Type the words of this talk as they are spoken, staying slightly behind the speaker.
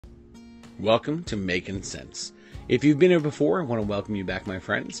Welcome to Making Sense. If you've been here before, I want to welcome you back, my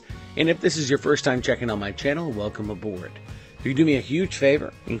friends. And if this is your first time checking out my channel, welcome aboard. If you do me a huge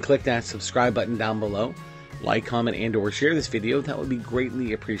favor and click that subscribe button down below, like, comment, and or share this video, that would be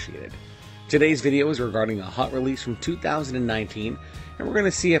greatly appreciated. Today's video is regarding a hot release from 2019, and we're going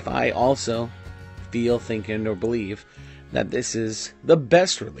to see if I also feel, think, and or believe that this is the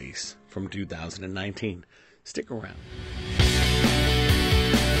best release from 2019. Stick around.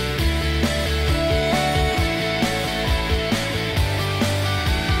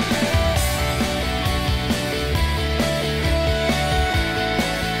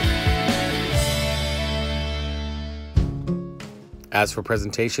 As for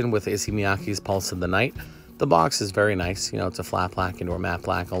presentation with Issey Miyake's Pulse of the Night, the box is very nice. You know, it's a flat black and or matte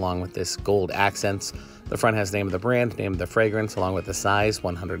black along with this gold accents. The front has name of the brand, name of the fragrance, along with the size,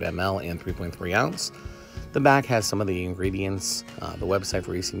 100 ml and 3.3 ounce. The back has some of the ingredients, the website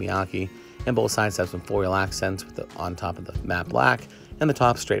for Issey Miyake, and both sides have some foil accents with on top of the matte black, and the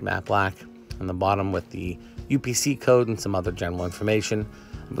top straight matte black, and the bottom with the UPC code and some other general information.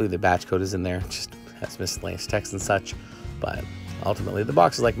 I believe the batch code is in there, just has miscellaneous text and such, but ultimately, the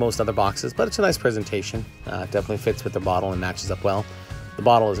box is like most other boxes, but it's a nice presentation. Definitely fits with the bottle and matches up well. The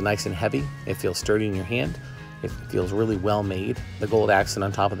bottle is nice and heavy. It feels sturdy in your hand. It feels really well made. The gold accent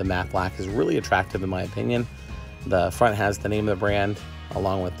on top of the matte black is really attractive in my opinion. The front has the name of the brand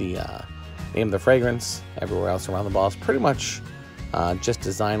along with the name of the fragrance. Everywhere else around the bottle is pretty much just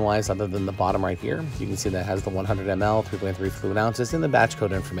design-wise, other than the bottom right here. You can see that it has the 100 ml, 3.3 fluid ounces, and the batch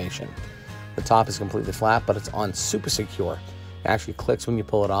code information. The top is completely flat, but it's on super secure. It actually clicks when you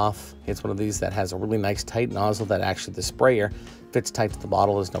pull it off. It's one of these that has a really nice tight nozzle that actually the sprayer fits tight to the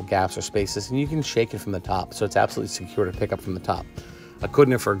bottle. There's no gaps or spaces, and you can shake it from the top, so it's absolutely secure to pick up from the top. Accord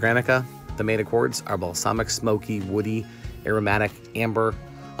for Granica. The main accords are balsamic, smoky, woody, aromatic, amber.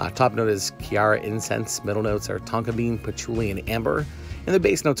 Top note is Chiara incense. Middle notes are tonka bean, patchouli, and amber. And the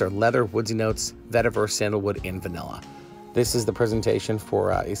base notes are leather, woodsy notes, vetiver, sandalwood, and vanilla. This is the presentation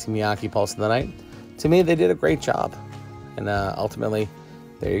for Issey Miyake Pulse of the Night. To me, they did a great job. And ultimately,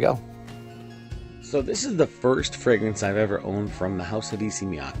 there you go. So this is the first fragrance I've ever owned from the house of Issey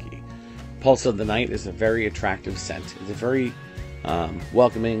Miyake. Pulse of the Night is a very attractive scent. It's a very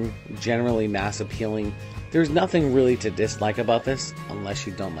welcoming, generally mass appealing. There's nothing really to dislike about this unless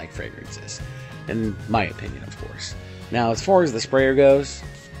you don't like fragrances. In my opinion, of course. Now, as far as the sprayer goes,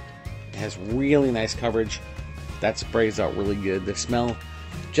 it has really nice coverage. That sprays out really good. The smell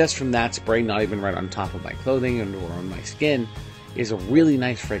just from that spray, not even right on top of my clothing or on my skin, is a really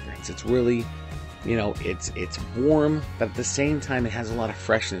nice fragrance. It's really, you know, it's warm, but at the same time, it has a lot of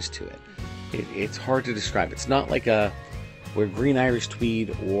freshness to it. It's hard to describe. It's not like where Green Irish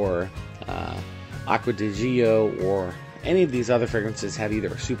Tweed or Acqua di Gio or any of these other fragrances have either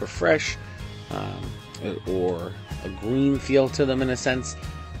a super fresh or a green feel to them in a sense.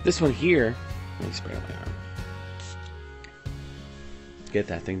 This one here, let me spray on my arm. Get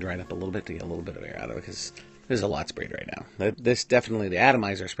that thing dried up a little bit to get a little bit of air out of it, because there's a lot sprayed right now. This definitely, the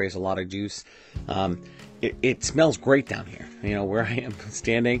atomizer sprays a lot of juice. It smells great down here. You know, where I am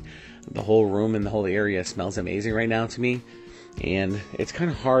standing, the whole room and the whole area smells amazing right now to me. And it's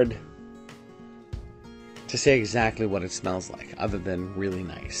kind of hard to say exactly what it smells like, other than really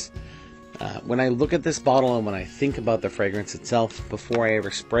nice. When I look at this bottle and when I think about the fragrance itself, before I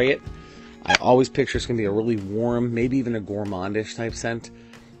ever spray it, I always picture it's going to be a really warm, maybe even a gourmandish type scent.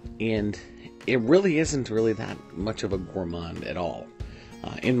 And it really isn't really that much of a gourmand at all.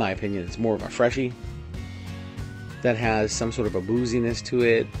 In my opinion, it's more of a freshie that has some sort of a booziness to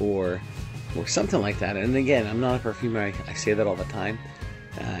it or something like that. And again, I'm not a perfumer. I say that all the time.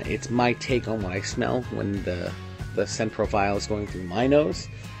 It's my take on what I smell when the scent profile is going through my nose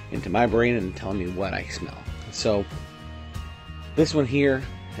into my brain and telling me what I smell. So this one here,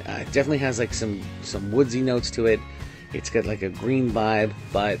 it definitely has like some woodsy notes to it. It's got like a green vibe,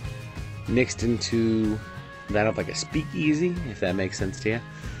 but mixed into that of like a speakeasy, if that makes sense to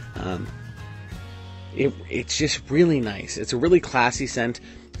you. It's just really nice. It's a really classy scent.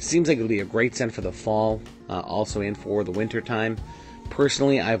 Seems like it'll be a great scent for the fall, also and for the winter time.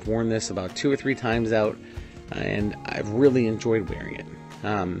 Personally, I've worn this about 2 or 3 times out, and I've really enjoyed wearing it.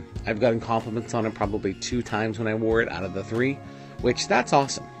 I've gotten compliments on it probably 2 times when I wore it out of the 3. Which, that's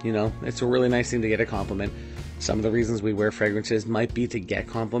awesome, you know, it's a really nice thing to get a compliment. Some of the reasons we wear fragrances might be to get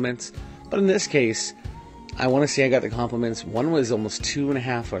compliments, but in this case, I want to say I got the compliments. One was almost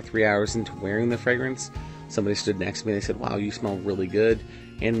 2.5 or 3 hours into wearing the fragrance. Somebody stood next to me and they said, wow, you smell really good.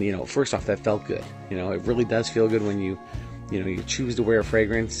 And, you know, first off, that felt good. You know, it really does feel good when you choose to wear a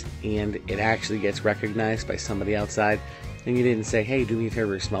fragrance and it actually gets recognized by somebody outside. and you didn't say, hey, do me a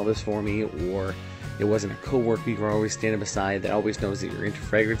favor, smell this for me, or it wasn't a coworker you were always standing beside that always knows that you're into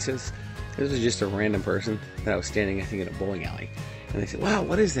fragrances. This was just a random person that I was standing, I think, in a bowling alley, and they said, wow,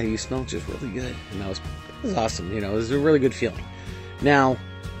 what is that? You smell just really good. And that was awesome. You know, it was a really good feeling. Now,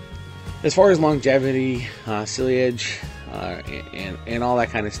 as far as longevity, sillage, and all that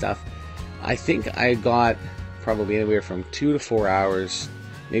kind of stuff, I think I got probably anywhere from 2 to 4 hours,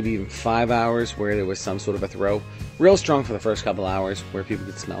 maybe even 5 hours, where there was some sort of a throw. Real strong for the first couple hours, where people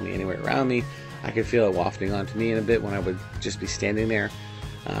could smell me anywhere around me. I could feel it wafting onto me in a bit when I would just be standing there.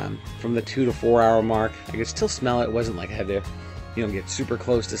 From the 2 to 4 hour mark, I could still smell it. It wasn't like I had to, get super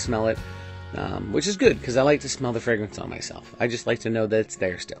close to smell it, which is good, because I like to smell the fragrance on myself. I just like to know that it's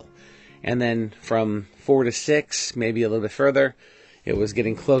there still. And then from 4 to 6, maybe a little bit further, it was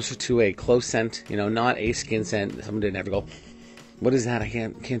getting closer to a close scent, not a skin scent. Someone didn't have to go, what is that? I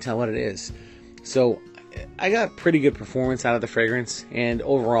can't tell what it is. So I got pretty good performance out of the fragrance, and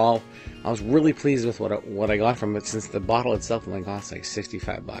overall, I was really pleased with what I got from it, since the bottle itself only costs like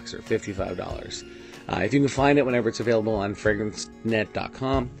 $65 or $55. If you can find it whenever it's available on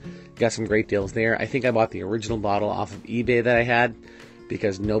fragrancenet.com, got some great deals there. I think I bought the original bottle off of eBay that I had,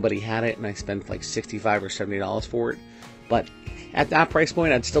 because nobody had it, and I spent like $65 or $70 for it. But at that price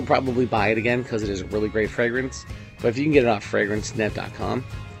point, I'd still probably buy it again, because it is a really great fragrance. But if you can get it off fragrancenet.com,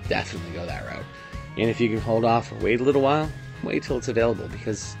 definitely go that route. And if you can hold off or wait a little while, wait till it's available,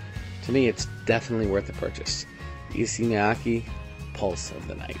 because to me, it's definitely worth the purchase. Issey Miyake, Pulse of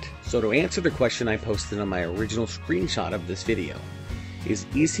the Night. So to answer the question I posted on my original screenshot of this video, is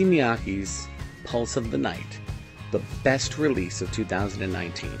Issey Miyake's Pulse of the Night the best release of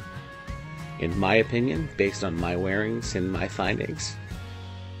 2019? In my opinion, based on my wearings and my findings,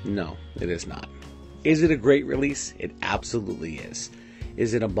 no, it is not. Is it a great release? It absolutely is.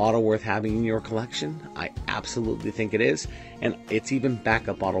 Is it a bottle worth having in your collection? I absolutely think it is, and it's even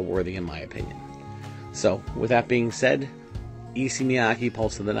backup bottle worthy in my opinion. So, with that being said, Issey Miyake,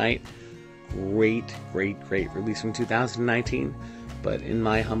 Pulse of the Night, great release from 2019, but in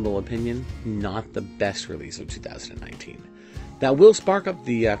my humble opinion, not the best release of 2019. That will spark up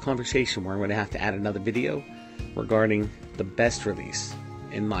the conversation where I'm going to have to add another video regarding the best release,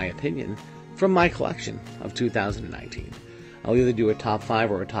 in my opinion, from my collection of 2019. I'll either do a top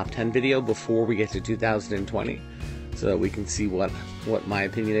 5 or a top 10 video before we get to 2020, so that we can see what my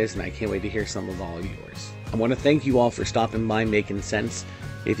opinion is, and I can't wait to hear some of all of yours. I want to thank you all for stopping by Making Sense.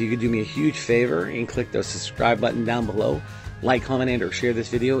 If you could do me a huge favor and click the subscribe button down below, like, comment, and or share this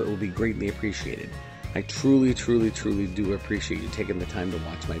video, it will be greatly appreciated. I truly do appreciate you taking the time to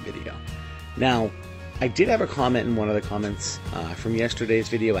watch my video. Now, I did have a comment in one of the comments from yesterday's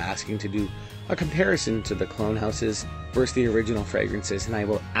video asking to do a comparison to the clone houses versus the original fragrances, and I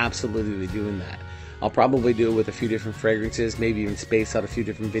will absolutely be doing that. I'll probably do it with a few different fragrances, maybe even space out a few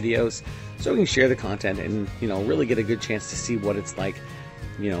different videos, so we can share the content and, really get a good chance to see what it's like,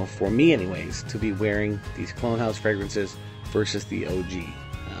 for me anyways, to be wearing these clone house fragrances versus the OG.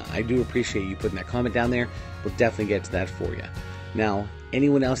 I do appreciate you putting that comment down there. We'll definitely get to that for you. Now,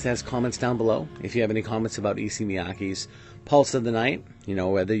 anyone else that has comments down below, if you have any comments about Issey Miyake's Pulse of the Night,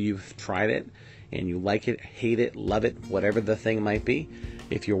 whether you've tried it and you like it, hate it, love it, whatever the thing might be,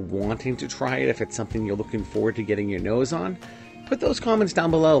 if you're wanting to try it, if it's something you're looking forward to getting your nose on, put those comments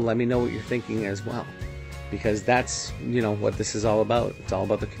down below. Let me know what you're thinking as well, because that's, what this is all about. It's all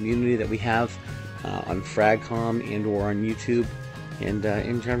about the community that we have on Fragcom and or on YouTube, and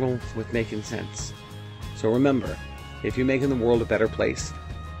in general with Making Sense. So remember, if you're making the world a better place,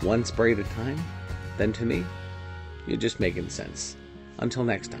 one spray at a time, then to me, you're just making sense. Until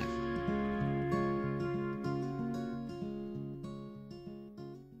next time.